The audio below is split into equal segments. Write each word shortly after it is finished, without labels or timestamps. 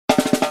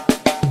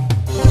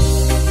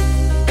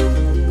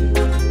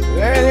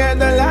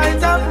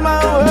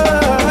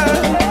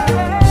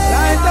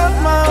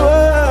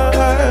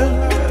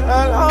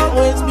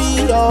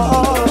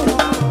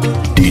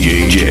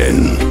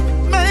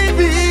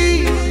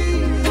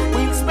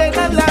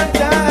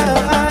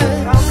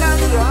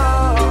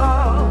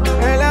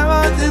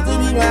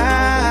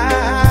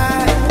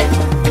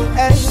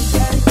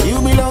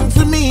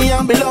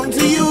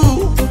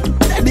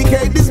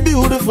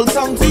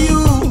beautiful song to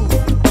you.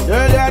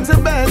 Girl, you're the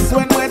best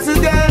when we're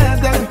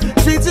together.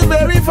 Treat you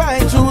very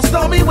fine through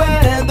stormy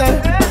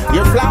weather.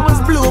 Your flowers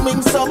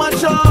blooming so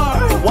much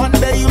more. One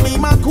day you'll be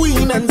my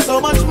queen and so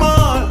much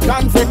more.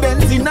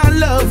 Confident in our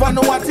love and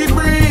what it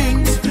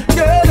brings.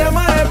 Girl, you're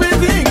my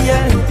everything,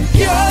 yeah.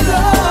 Your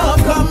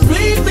love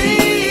complete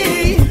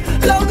me.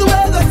 Love the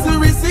way that you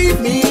receive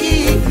me.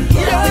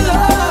 Your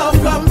love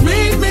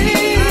complete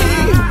me.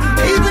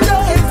 Even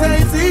though it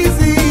ain't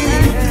easy.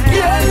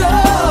 Your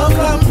love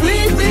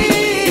complete me.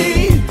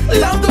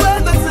 Love the way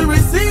that you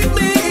receive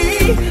me.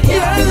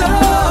 Your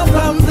love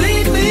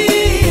complete me.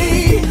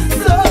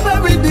 So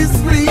very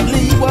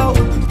discreetly, whoa.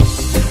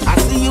 I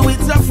see you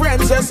with your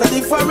friends, just so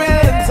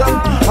different.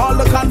 All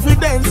the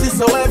confidence is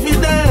so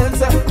evident.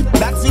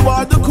 That you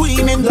are the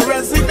queen in the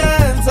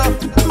residence.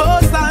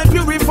 Most I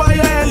purify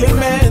your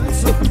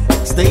elements.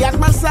 Stay at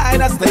my side,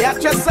 I stay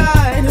at your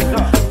side.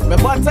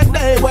 But what a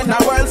day when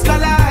our worlds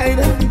collide.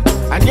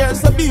 And you're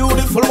so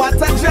beautiful, what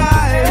a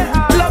jive.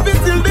 Love it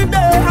till the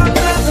day I'm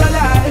not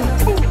alive.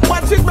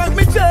 Watch it make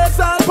me chase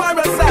all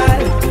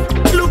parasite.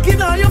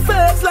 Looking on your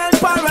face like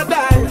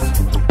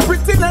paradise.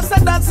 Prettiness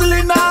and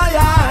dazzling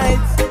eyes.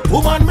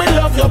 Woman, me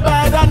love you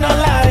bad and a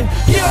lie.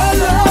 Your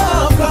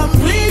love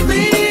complete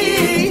me.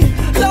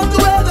 Love the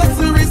way that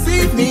you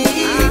receive me.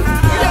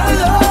 Your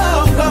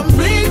love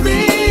complete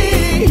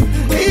me.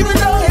 Even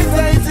though it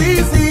ain't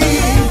easy.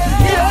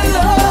 Your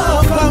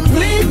love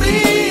complete me.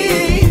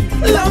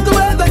 Love the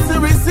way that you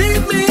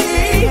receive me.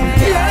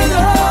 Your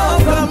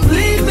love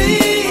complete me.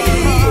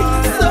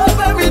 So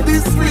very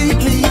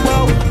discreetly,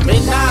 wow. Me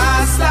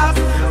nah stop,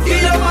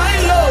 give you my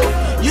love.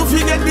 You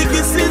forget the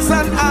kisses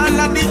and all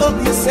of the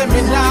hug. You say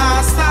me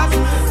nah stop,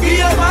 give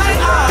you my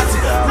heart.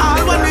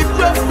 All when it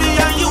rough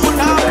me and you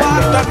not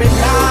part of me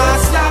nah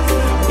stop,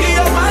 give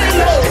you my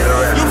love.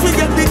 You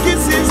forget the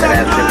kisses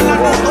and all of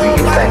the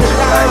hug. Me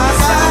nah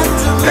stop,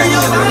 give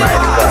you my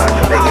heart.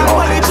 All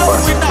when it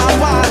rough me not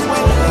part.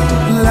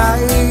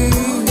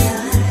 Life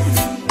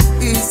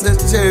is a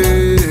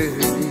journey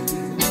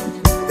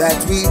that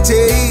we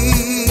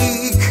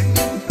take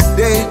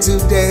day to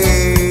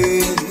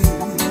day.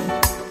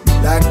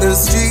 Like the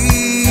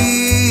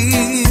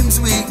streams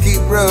we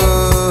keep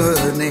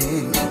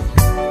running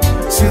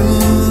to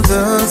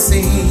the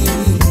sea.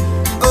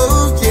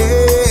 Oh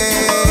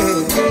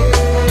yeah.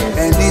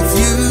 And if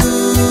you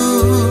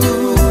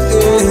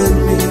and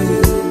me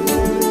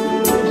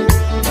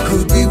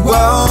could be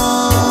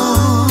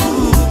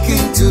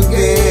walking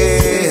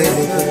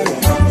together,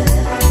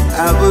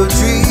 our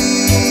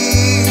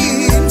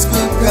dreams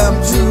could come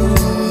true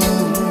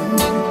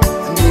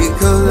and make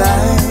a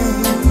life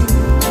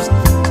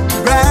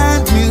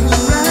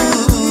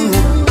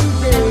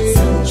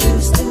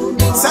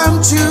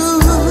some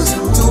choose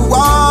to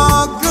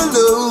walk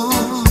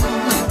alone,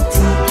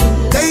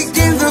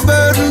 taking the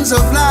burdens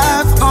of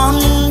life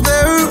on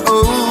their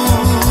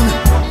own,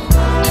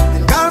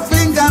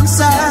 engulfing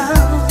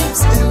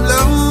themselves in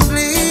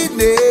loneliness.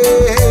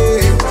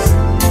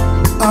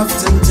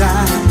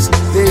 Oftentimes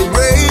they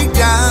break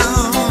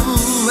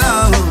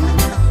down.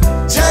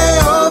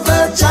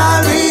 Jehovah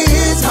Jireh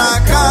is my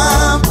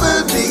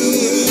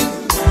company.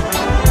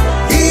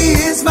 He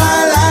is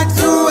my light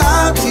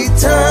throughout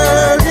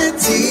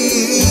eternity.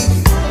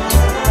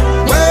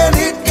 When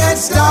it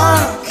gets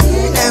dark, He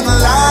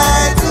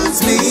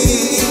enlightens me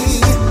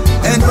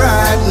and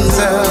brightens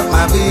up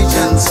my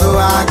vision so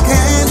I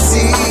can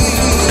see.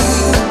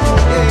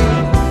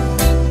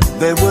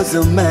 There was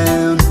a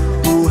man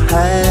who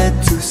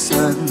had 2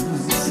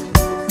 sons.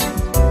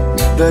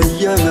 The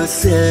younger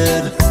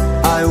said,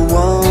 I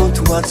want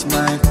what's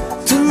mine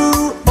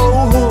to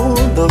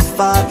own. The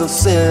father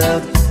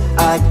said,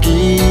 I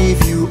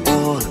give you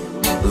all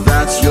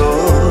that's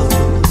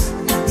yours.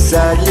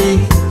 Sadly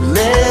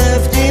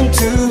left him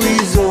to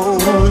his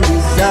own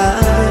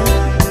desire.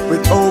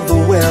 With all the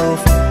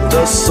wealth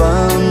the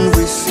son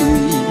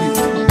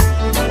received,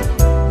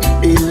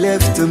 he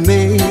left to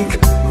make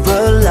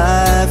the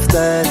life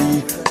that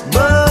he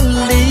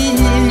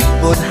believed.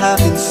 But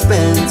having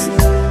spent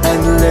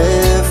and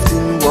left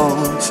in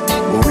want,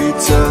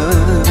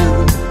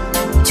 returned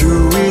to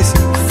his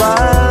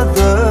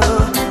father.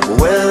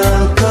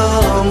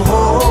 Welcome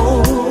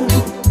home,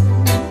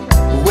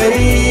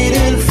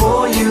 waiting for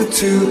you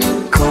to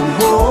come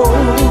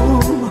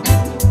home.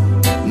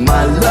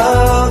 My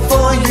love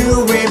for you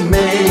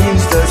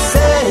remains the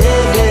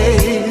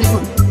same.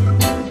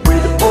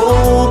 With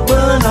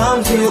open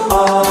arms you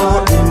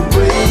are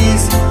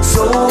embraced.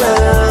 So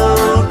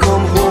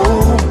welcome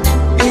home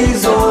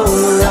is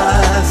all I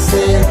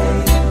say.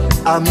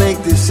 I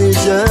make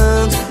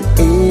decisions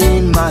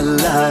in my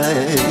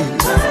life.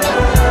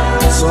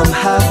 Some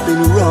have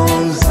been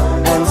wrong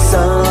and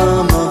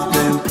some of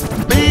them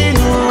been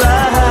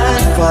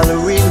right.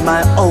 Following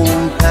my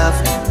own path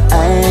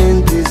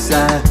and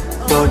desire,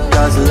 but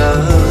God's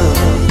love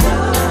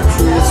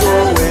is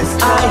always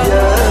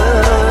higher.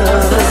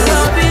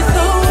 Love is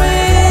the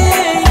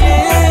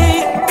way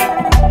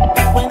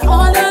when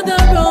all of the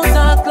roads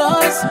are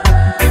closed.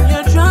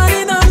 You're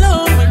drowning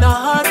alone with a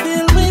heart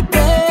filled with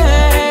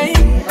pain.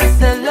 I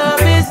said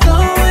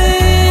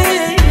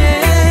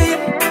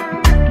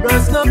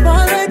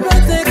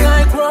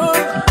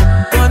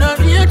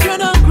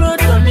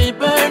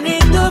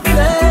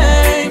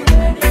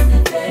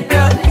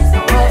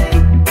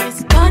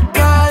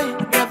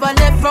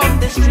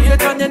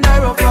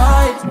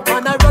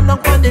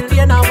up on the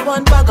lane of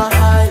one bag of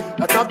high.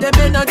 Out of them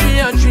energy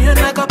and train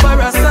like a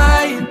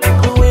parasite.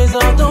 The ways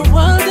of the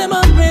world, them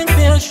a bring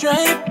me a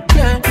stripe.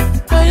 Yeah,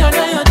 I and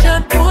I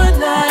chant more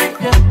life.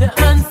 Yeah, the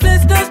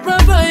ancestors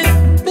provide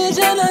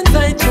vision and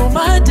sight through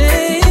my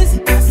days.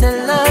 I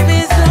say love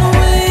is the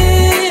way.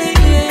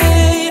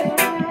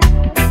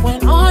 When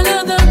all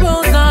of the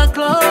roads are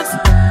closed,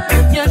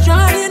 if you're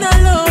trying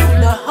alone,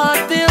 with a heart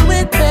filled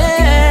with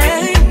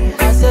pain.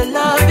 I say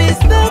love is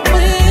the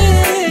way.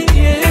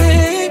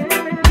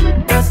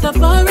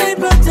 Rastafari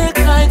protect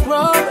like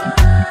road,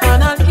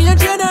 and I'll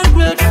hatred and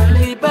grudge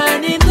only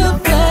burning the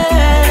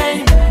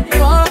flame.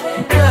 Oh,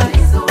 yeah.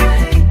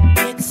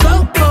 It's so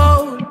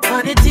cold,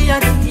 vanity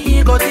and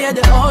ego tear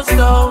the house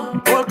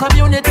down. Whole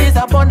communities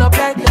are burn up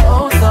like the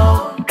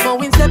ozone.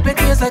 Going separate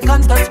ways like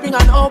Constant Spring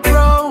and Oak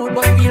Road.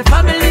 But feel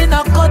family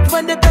not cut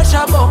when the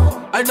pressure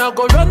bow. I now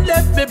go run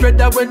left me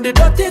brother when the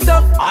dot is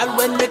up. And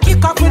when me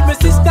kick up with my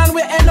sister and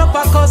we end up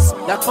a cuss.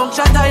 That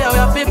function tire we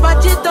have to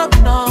patch it up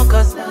now.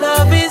 Cause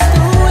love is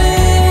the way.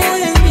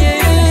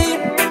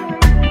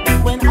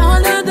 When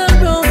all of the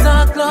roads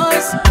are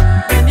closed,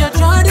 when you're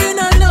trotting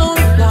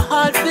alone, the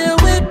heart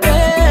filled with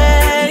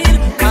pain.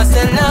 I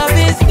say love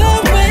is the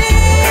way.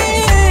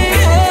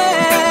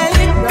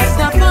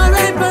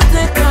 Rastafari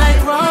protect my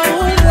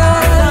road.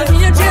 Love,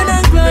 hatred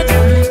and grudge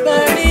only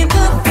burning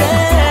the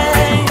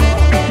flame.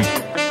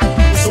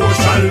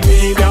 Social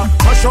media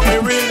mash up my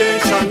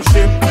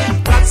relationship.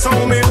 That's how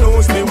me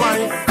lose my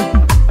wife.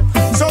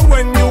 So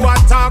when you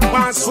attack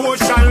on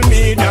social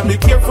media, be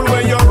careful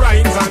when you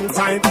write and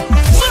type.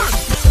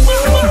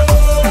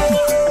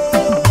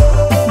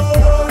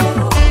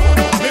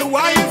 Me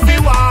wife he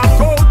walk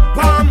up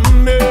on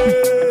me.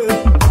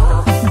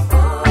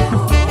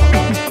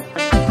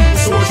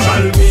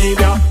 Social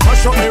media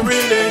mash up my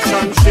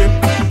relationship.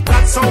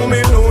 That's how me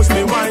lose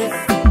my wife.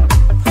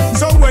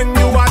 So when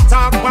you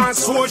attack on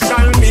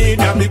social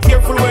media, be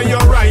careful when you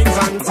write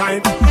and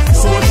type.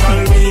 Social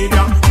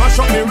media mash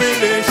up my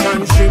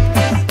relationship.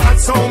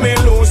 That's how me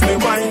lose my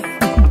wife.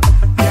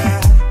 Yeah.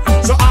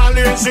 So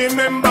always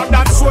remember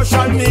that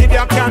social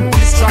media can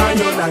destroy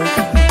your life.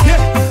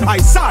 Yeah, I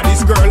saw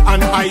this girl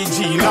on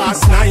IG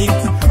last night.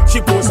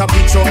 She post a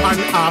picture and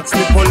asked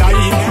me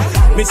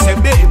polite. Me say,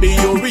 baby,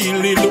 you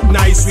really look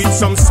nice with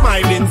some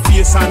smiling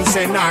face, and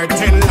send her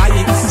 10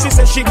 likes. She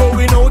said she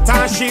going out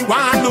and she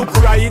want look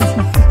right.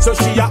 So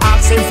she a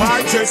ask if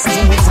her dress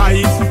too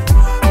tight.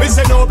 Me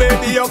say, no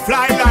baby, you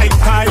fly like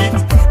kite.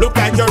 Look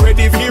like you're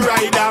ready if you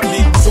ride a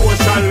big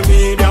social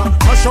media.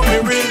 Hush up my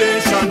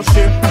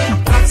relationship.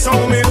 That's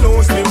how me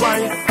lose my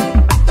wife.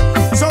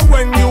 So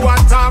when you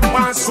attack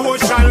on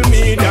social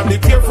media, be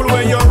careful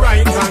when you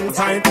write and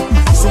type.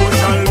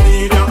 Social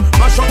media,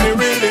 mash up my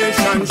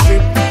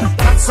relationship.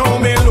 That's how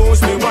me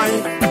lose my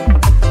wife.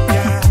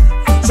 Yeah.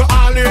 So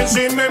always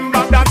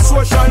remember that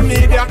social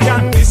media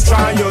can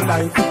destroy your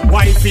life.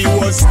 Wifey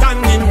was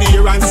standing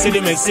there and see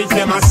the message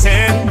them a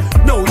send.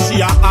 Now she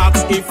a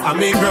ask if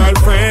I'm a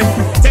girlfriend.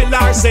 Tell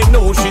her say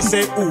no, she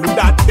say who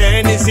that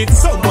then? Is it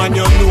someone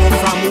you know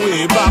from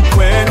way back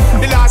when?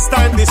 The last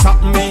time this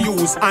happened me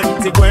use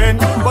Antiguen,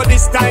 but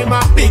this time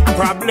a big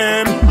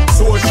problem.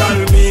 Social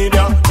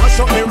media mash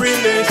up my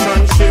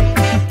relationship.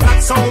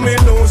 That's how me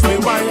lose my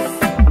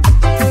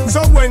wife.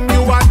 So when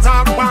you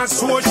attack on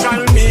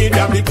social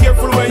media, be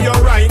careful when you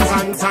write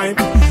and type.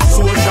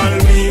 Social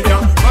media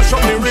mash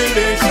up my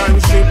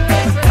relationship.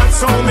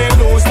 That's how me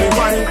lose my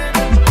wife.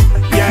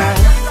 Yeah.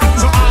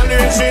 So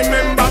always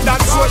remember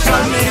that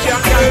social media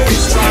can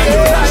destroy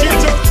your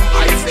life.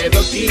 I say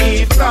the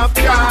gift of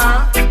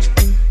God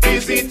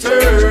is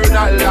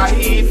eternal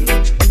life,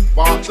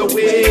 but the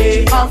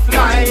way of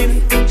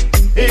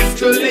life is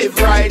to live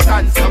right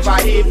and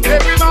survive.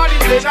 Everybody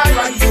say I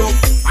rise up.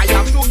 I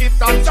have to give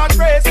thanks and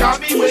praise, can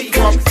be wake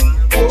up.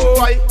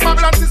 Oh,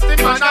 Babylon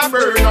system and I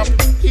burn up.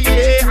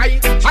 Yeah,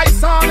 I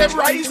saw them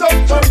rise up,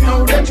 but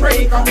now them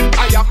break up.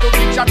 I have to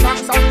give your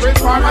thanks and praise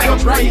for my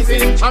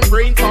uprising. I'm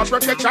praying for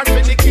protection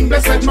for the king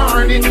blessed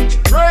morning.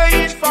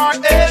 Praying for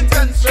health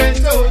and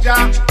strength, oh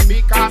Jah,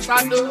 because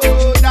I know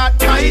that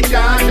my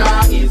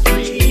Jah is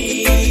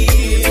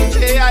real.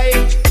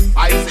 Yeah,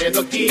 I say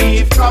the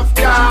gift of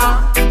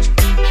God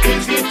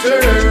is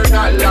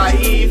eternal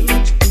life,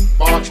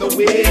 but the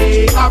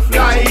way of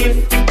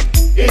life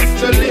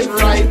is to live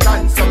right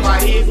and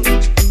survive.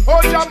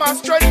 Oh, Jah, my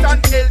strength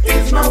and health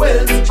is my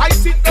wealth. I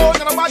sit down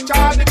and I watch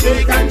all the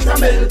pagans and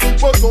melt.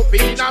 But up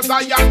in a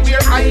Zion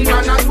where I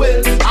man as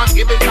well. I'm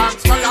giving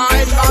thanks for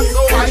life, that's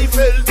how I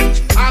felt.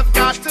 I've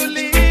got to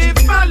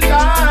live my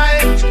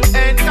life,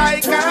 and I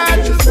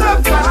got to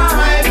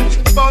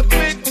survive. But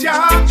with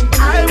Jah,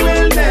 I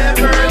will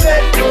never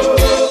let go.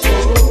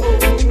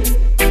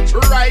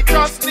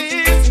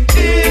 Righteousness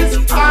is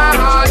all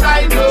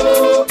I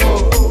know.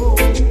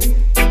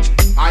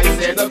 I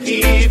say the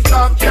gift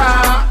of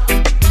Jah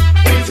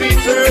is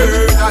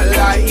eternal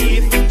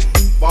life,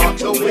 but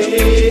the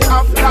way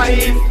of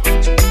life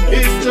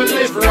is to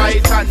live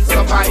right and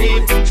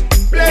survive.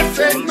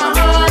 Blessed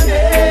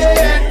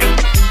morning,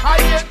 I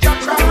hear Jah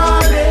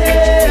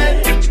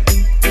calling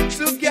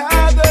to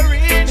gather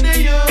in the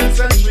youth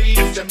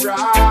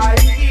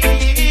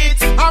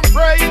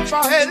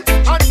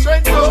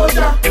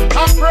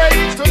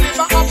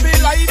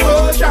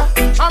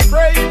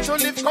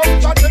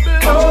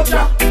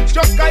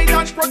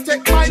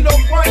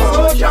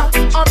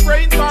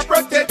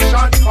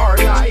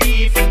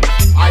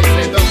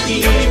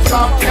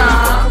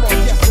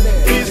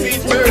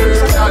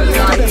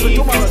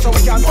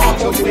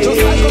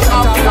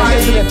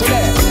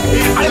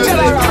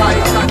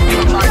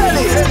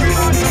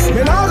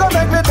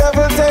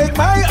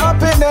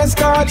test,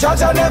 cause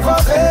judge I never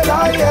fail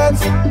I yet.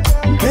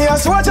 Me a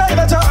soldier in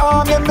your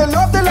army, me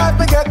love the life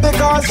me get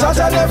because judge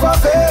I never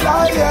fail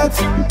I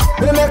yet.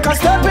 Me make a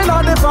step in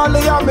on the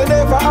valley and me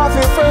never have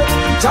a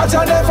friend. Judge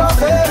I never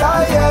fail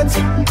I yet.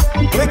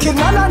 Wicked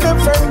man and them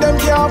friend, them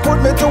can't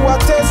put me to a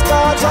test,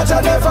 cause judge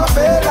I never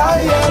fail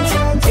I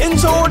yet.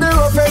 Into the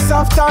roughest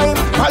of time,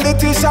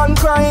 politician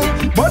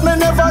crime, but me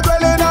never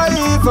dwell in a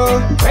evil.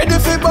 Ready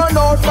fi burn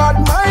out bad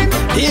mind,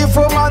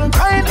 evil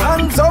mankind,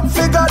 hands up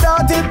figure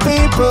that it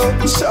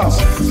people. So,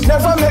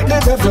 never make the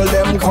devil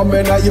them come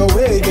in your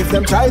way. If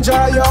them try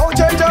draw you out,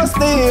 you just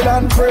kneel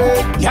and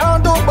pray.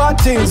 Can't do bad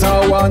things,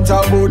 I want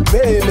a good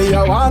baby.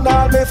 I want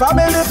all my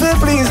family fi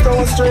please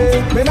don't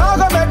stray. Me not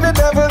gonna make the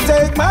devil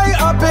take my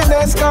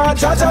happiness, cause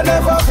judge I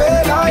never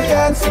fail I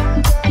yet.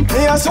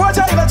 Me a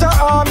soldier in your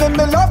army,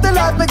 me love the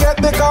life me get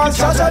because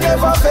judge I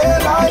never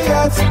fail I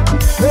yet.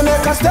 Me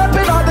make a step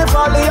in on the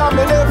valley and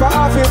me never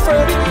have a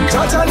friend.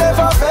 Judge I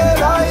never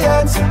fail I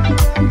yet.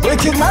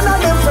 Wicked man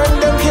and them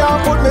friend, them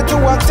can't put me to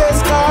a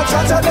test, cause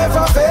judge I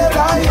never fail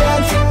I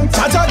yet.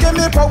 Judge I give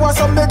me power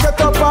so me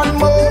get up and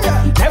move.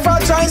 Never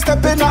try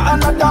step in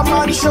another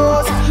man's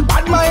shoes.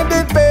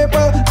 Bad-minded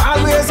people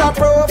always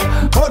approve,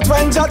 but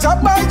when judge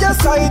up by your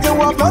side you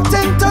have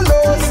nothing to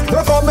lose.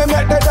 Before me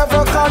make the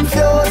devil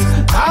confused,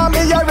 call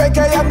me a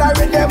reggae and I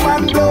rhythm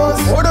and blues.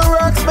 For the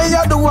works me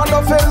a do and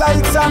nothing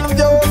likes and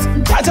views.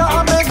 Judge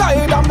I me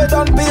guide and me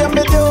don't pay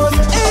me dues.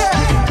 Yeah.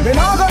 Me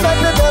not gonna let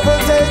the devil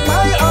take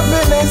my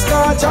happiness,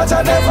 cause judge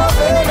I never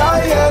fail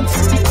I yet.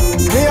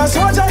 Me a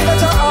soldier in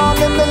your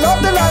army, me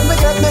love the life me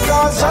get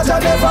because judge I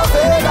never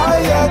fail I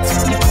yet.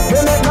 Me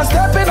make a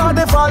step in on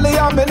the valley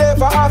and me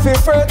never have a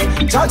fret.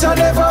 Judge I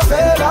never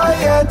fail I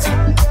yet.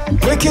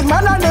 Wicked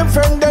man and them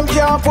friend, them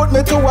can't put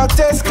me to a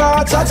test,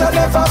 cause judge I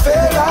never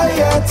fail I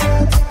yet.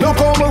 Look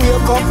how me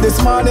wake up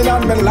this morning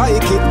and me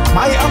like it.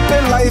 My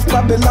happy life,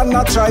 Babylon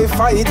not try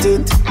fight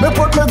it. Me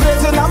put me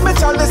grace in and me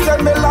chalice,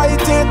 then me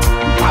light it.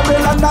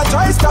 Babylon not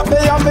try stop me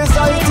and me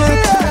sight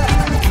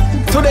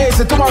it. Today is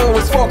the tomorrow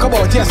we spoke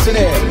about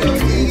yesterday.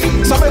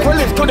 So we will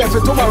live today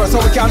for tomorrow so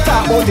we can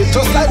talk about it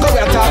just like how we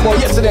are talking about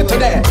yesterday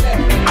today.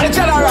 And the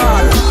general,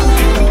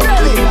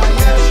 really.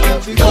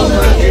 Come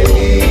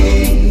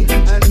again,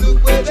 and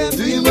look where them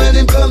doing when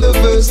them come the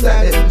first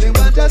time. They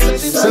want us to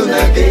son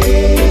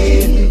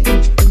again,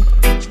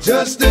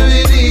 just to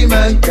redeem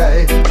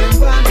mankind.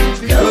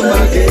 Come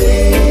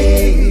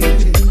again,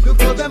 look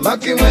for them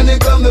mocking when they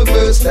come the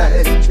first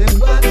time.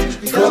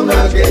 Come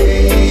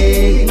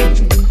again,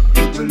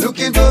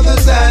 looking for the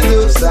sign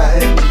of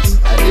signs.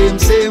 I didn't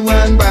say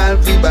one ball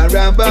for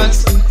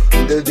Barabbas.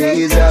 The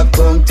days have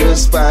come to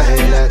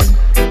spite.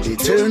 They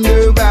turned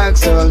their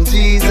backs on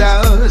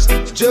Jesus,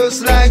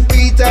 just like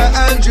Peter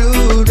and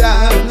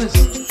Judas.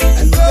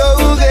 And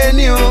though they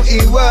knew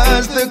he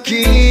was the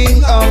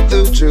king of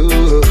the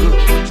truth,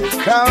 the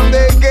crown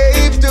they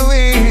gave to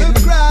him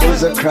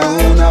was a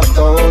crown of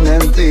thorns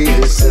and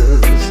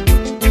thistles.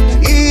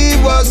 He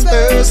was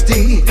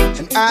thirsty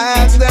and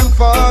asked them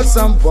for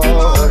some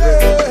water.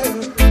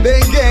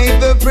 They gave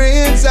the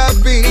Prince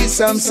of Peace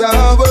some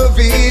sour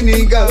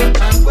vinegar.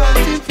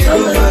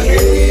 Come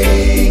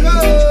again,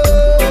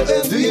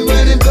 do you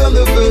when him come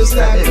the first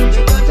time?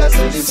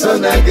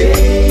 Son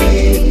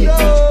again,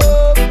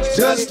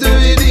 just to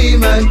redeem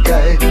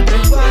mankind.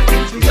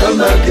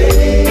 Come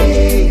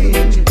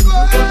again,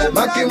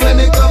 mock him when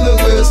he come the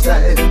first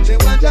time.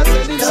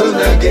 Son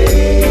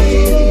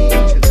again,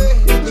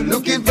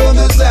 looking for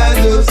the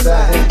sign of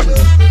signs.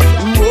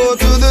 Woe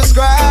to the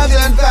scribes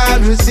and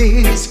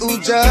Pharisees who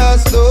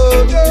just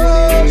don't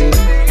believe.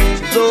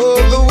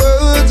 Though the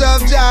words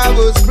of Jah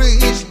was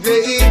preached,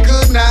 they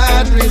could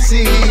not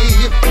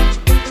receive.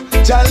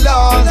 Jah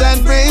laws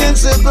and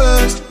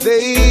principles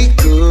they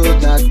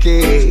could not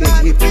keep.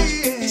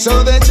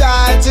 So they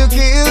tried to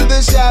kill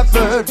the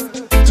shepherd,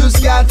 to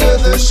scatter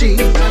the sheep.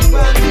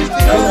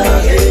 Come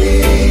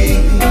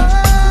again,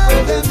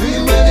 do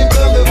you when it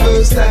come the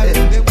first time?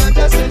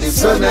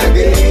 Son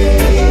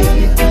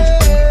again,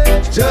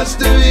 just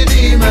to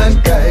redeem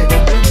mankind.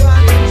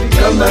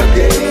 Come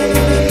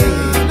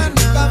again,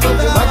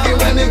 mock him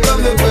when he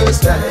come the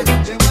first time.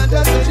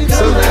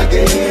 Son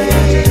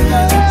again,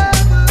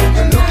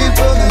 looking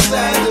for the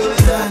sign of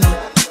sign.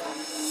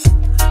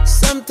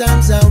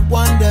 Sometimes I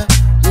wonder,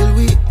 will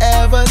we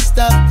ever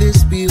stop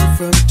this wheel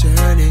from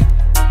turning?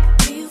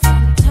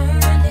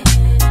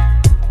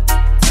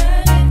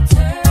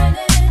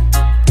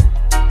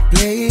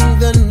 Playing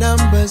the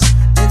numbers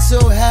and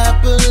so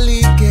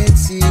happily can't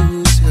see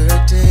who's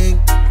hurting.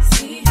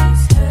 See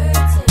who's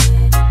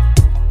hurting.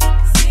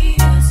 See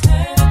who's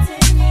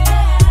hurting,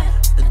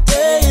 yeah. A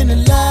day in the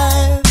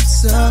life,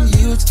 some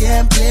youths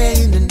can't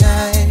play in the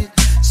night.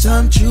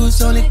 Some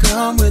truths only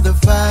come with a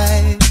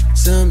fight.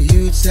 Some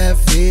youths have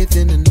faith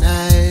in the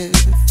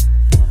knife.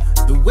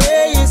 The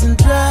way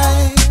isn't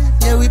right.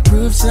 Yeah, we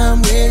prove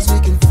some ways we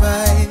can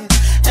fight.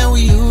 And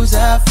we use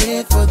our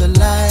faith for the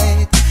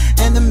light.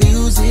 And the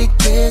music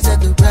plays at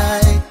the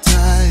right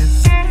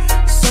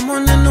time.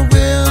 Someone in the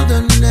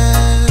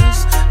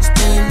wilderness is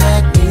playing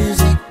that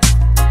music.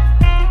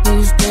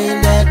 Who's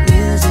playing that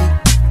music?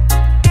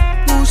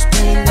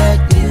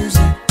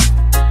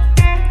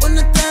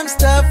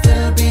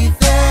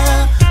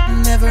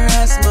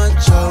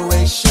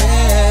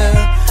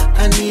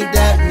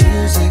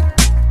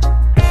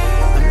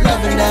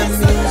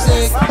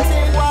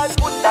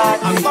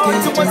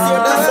 out to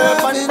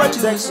myself and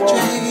protect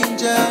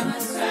stranger.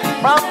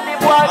 From the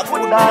boy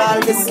put all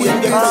the skin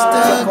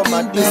come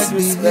and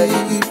disrespect.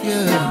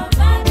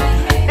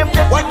 If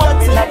the one more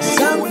thing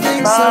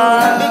something so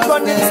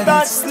right, it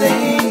starts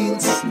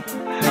slings.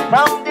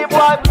 From the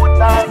boy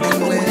put all the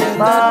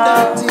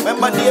skin.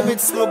 Remember David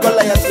slew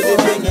Goliath to the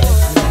ring.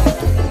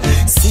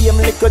 See him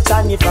little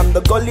Johnny from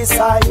the gully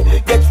side,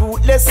 get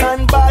ruthless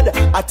and bad,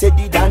 I tell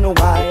you down a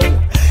while.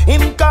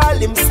 Him call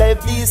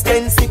himself these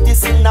 10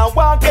 citizens. Now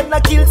walk and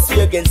a kill see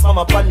against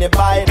mama upon the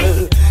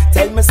Bible.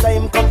 Tell me say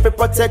him come for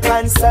protect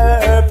and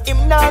serve.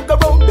 Him now go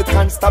round the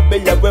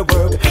constable every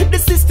work. The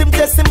system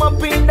test him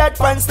up in that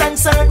constant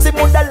search. Him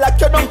woulda lock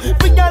you down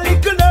for your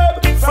little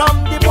nerve.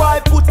 From the boy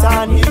put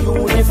on his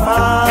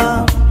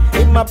uniform.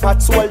 In my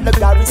patrol the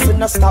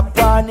garrison a stop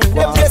warning.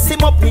 They dress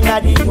him up in a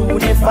the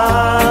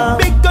uniform.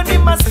 Big gun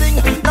him a sling,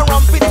 now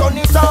ramp it on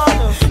it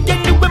on.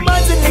 Can you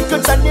imagine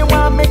little Johnny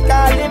want me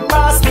call him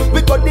boss?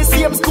 We got the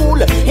same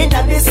school, in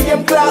the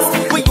same class.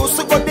 We used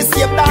to go the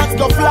same dance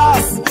go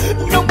class.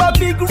 No a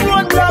big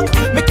roadblock,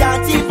 me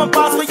can't even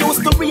pass. We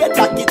used to read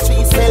Jackie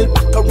Tree, sell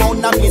back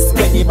around a Miss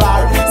Penny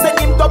bar. Send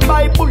him to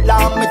buy pull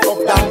on me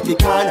tough down the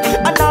can.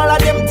 And all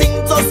of them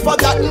things just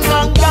forgotten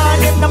and gone.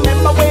 Them no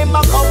remember where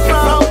my come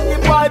from. The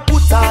boy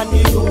put on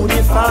the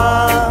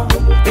uniform.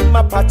 In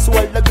my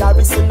patrol the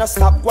garrison a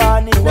stop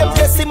warning. They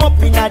dress him up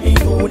in a the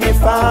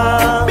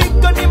uniform.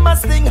 Big gun him a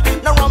sling,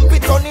 now ramp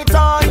it on it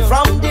on.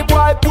 From the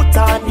boy put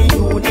on the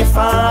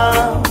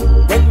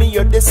uniform. When me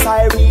hear the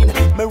siren,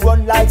 me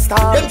run like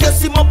star. Them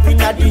dress him up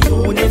in a the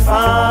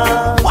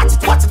uniform. Watch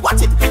it, watch it,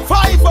 watch it.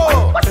 5-0.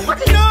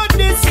 No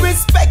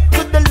disrespect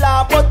to the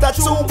law, but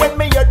that's true. When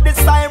me hear the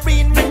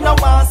siren, me no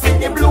want see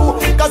the blue.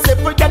 Cause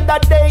every other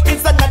day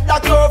is another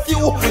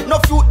curfew. No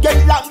food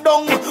get locked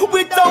down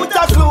without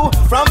a clue.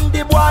 From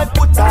the boy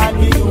put on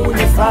the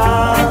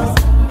uniform.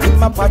 In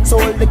my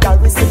patrol the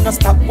garrison no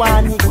stop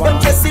warning. Them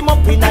dress him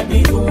up in a the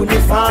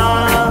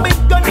uniform.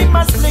 Big gun him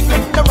a sling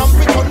in the ramp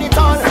it on it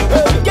on.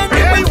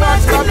 We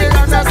watch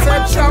Babylon and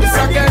set shops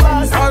again.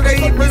 All the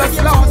evil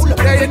is lost,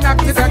 they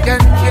enacted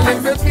again.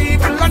 Killing the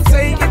people and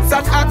saying it's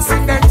an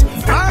accident.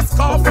 Mask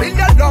off in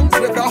your lungs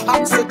with the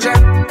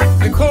oxygen.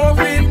 The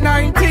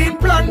COVID-19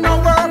 plan no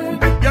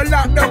work. You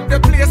lock down the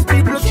place,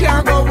 people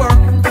can't go work.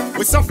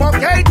 We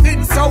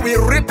suffocating, so we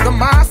rip the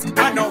mask.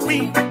 I know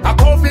we are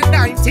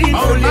COVID-19.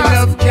 Only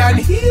love can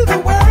heal the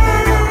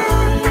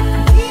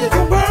world. Heal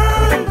the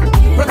world.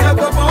 Protect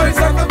the boys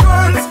and the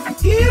girls.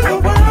 Heal the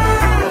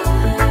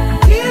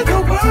world. Heal the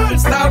world.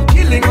 Stop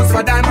killing us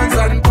for diamonds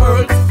and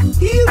pearls.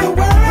 Heal the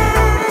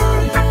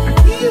world.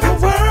 Heal the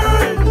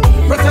world.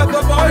 Protect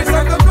the boys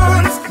and the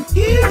girls.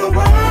 Heal the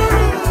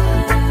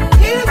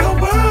world. Heal the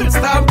world.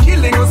 Stop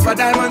killing us for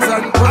diamonds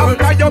and pearls.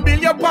 After you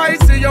build your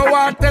pies, you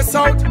want this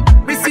out.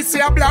 We see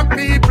a black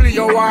people,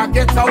 you want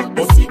get out.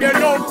 But see they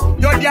know,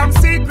 your damn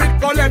secret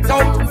go let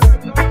out.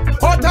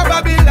 Out of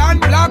Babylon,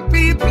 black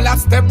people have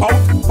step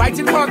out.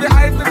 Fighting for the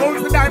ice, the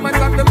gold, the diamonds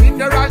and the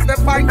minerals. They're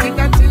fighting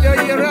until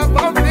you hear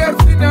about their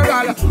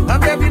funeral.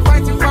 And they've been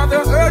fighting for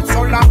the earth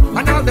so long.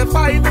 And all the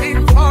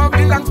fighting for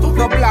belongs to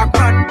the black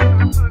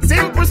man.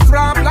 Simple,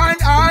 strong,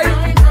 blind eye.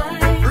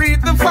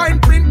 Read the fine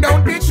print,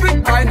 don't be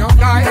tricked by no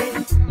guy.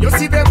 You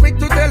see they're quick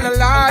to tell a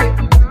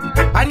lie.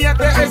 And yet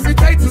they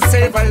hesitate to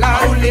save a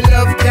life. Only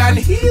love can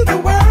heal the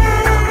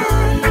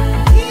world.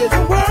 Heal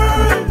the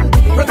world.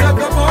 Protect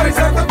the boys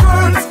and the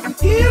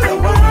girls. Heal the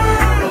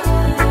world.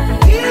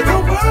 Heal the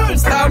world.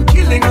 Stop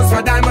killing us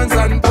for diamonds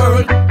and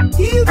pearls.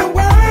 Heal the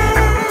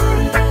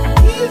world.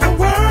 Heal the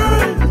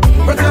world.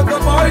 Protect the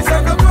boys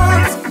and the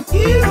girls.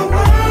 Heal the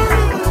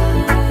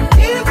world.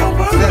 Heal the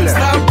world.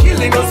 Stop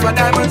killing us for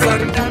diamonds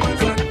and pearls.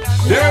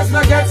 There's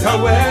no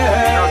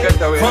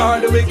getaway for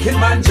the wicked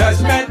man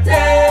judgment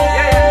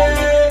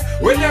day.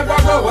 We never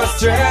go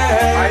astray.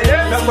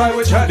 That's why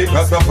we try to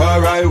cross up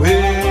our right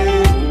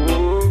way.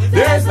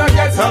 There's no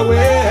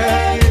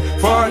getaway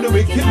for the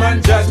wicked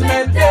man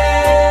judgment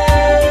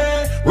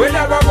day. We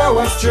never go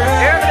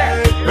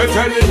astray. We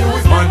tell you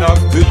who's man of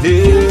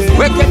today.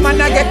 Wicked man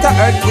a get a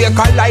earthquake,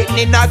 a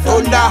lightning, a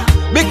thunder.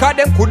 Because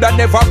them coulda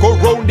never go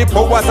round the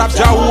powers of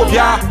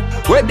Jehovah.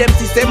 Where them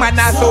system and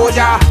a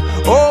soldier.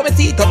 Oh, me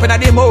see it up in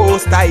the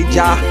most high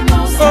Jah.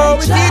 Oh,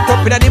 me see it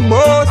up in the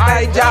most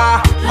high Jah.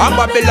 And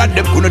Babylon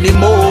them could the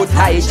most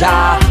high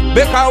Jah.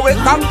 Because we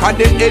conquer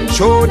the end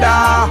shoulder.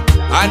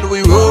 And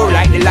we roll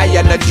like the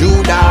Lion of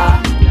Judah.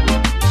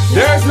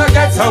 There's no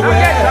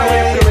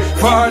getaway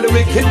for the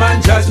wicked man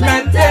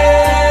judgment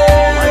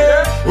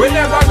day. We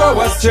never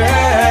go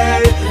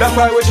astray. That's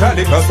why we try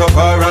to cross up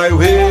our right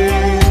way.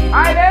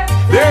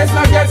 There's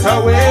no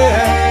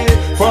getaway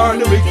for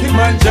the wicked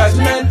man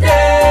judgment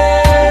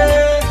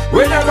day.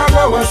 We never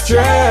go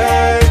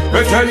astray.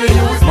 We tell you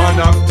who's man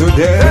of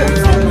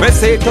today. Me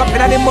say it up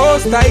in the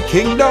most high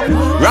kingdom.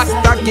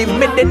 Rasta give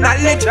me the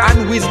knowledge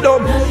and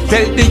wisdom.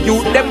 Tell the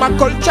youth them a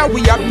culture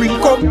we a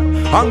bring come.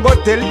 And go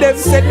tell them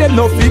say them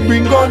no fi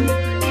bring gun.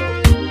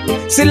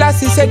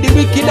 Selassie said the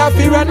wicked have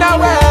to run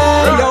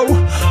away, yo.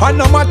 And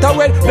no matter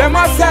what them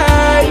a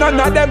say, none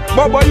of them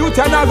bubble youth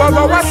and a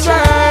go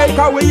astray.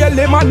 Cause we yell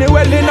him and the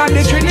well in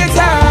the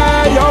Trinity,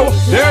 yo.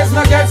 There's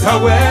no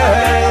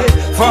getaway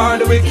for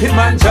the wicked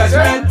man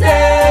judgment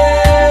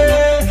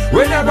day.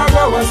 We never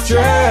go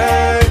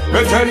astray.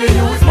 We tell the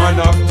youth man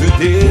of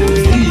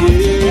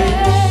today.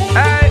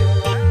 Hey,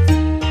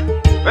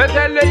 we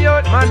tell the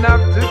youth man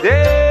of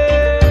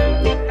today.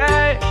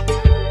 Hey,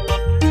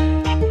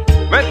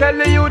 we tell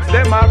the youth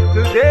them of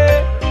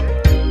today.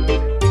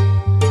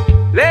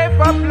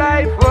 Live up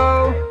life,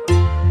 oh.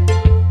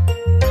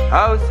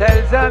 How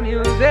sells the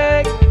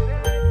music?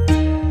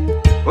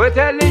 We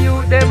tell the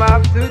youth them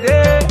of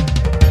today.